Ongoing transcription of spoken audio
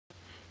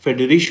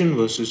Federation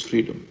versus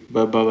Freedom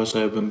by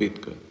Babasaheb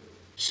Ambedkar.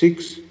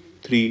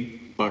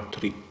 6.3 Part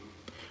 3.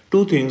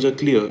 Two things are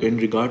clear in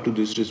regard to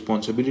this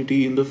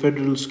responsibility in the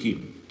federal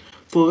scheme.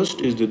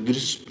 First is that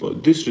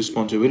this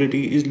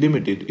responsibility is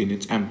limited in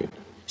its ambit.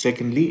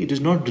 Secondly, it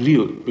is not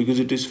real because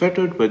it is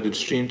fettered by the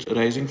restraints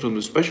arising from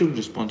the special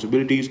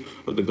responsibilities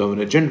of the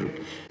Governor General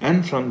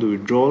and from the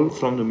withdrawal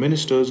from the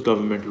minister's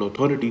governmental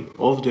authority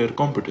of their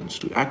competence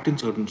to act in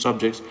certain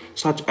subjects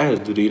such as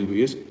the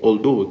railways,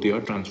 although they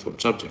are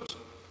transferred subjects.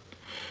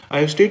 I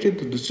have stated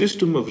that the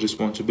system of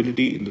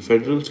responsibility in the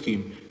federal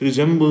scheme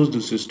resembles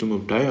the system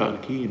of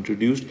diarchy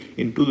introduced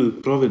into the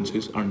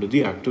provinces under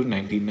the Act of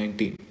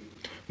 1919.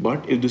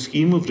 But if the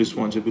scheme of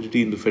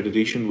responsibility in the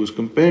federation was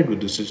compared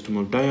with the system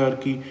of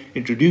diarchy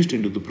introduced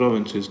into the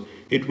provinces,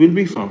 it will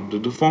be found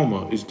that the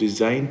former is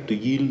designed to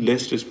yield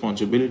less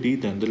responsibility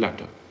than the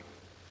latter.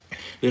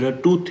 There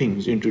are two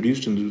things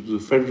introduced into the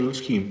federal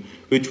scheme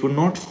which were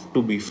not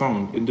to be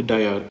found in the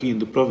diarchy in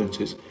the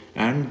provinces,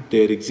 and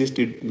there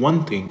existed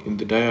one thing in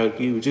the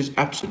diarchy which is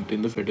absent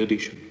in the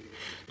federation.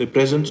 The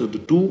presence of the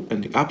two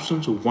and the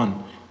absence of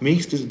one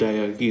makes this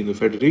diarchy in the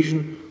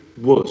federation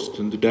worse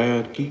than the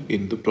diarchy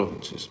in the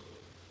provinces.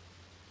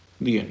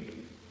 The end.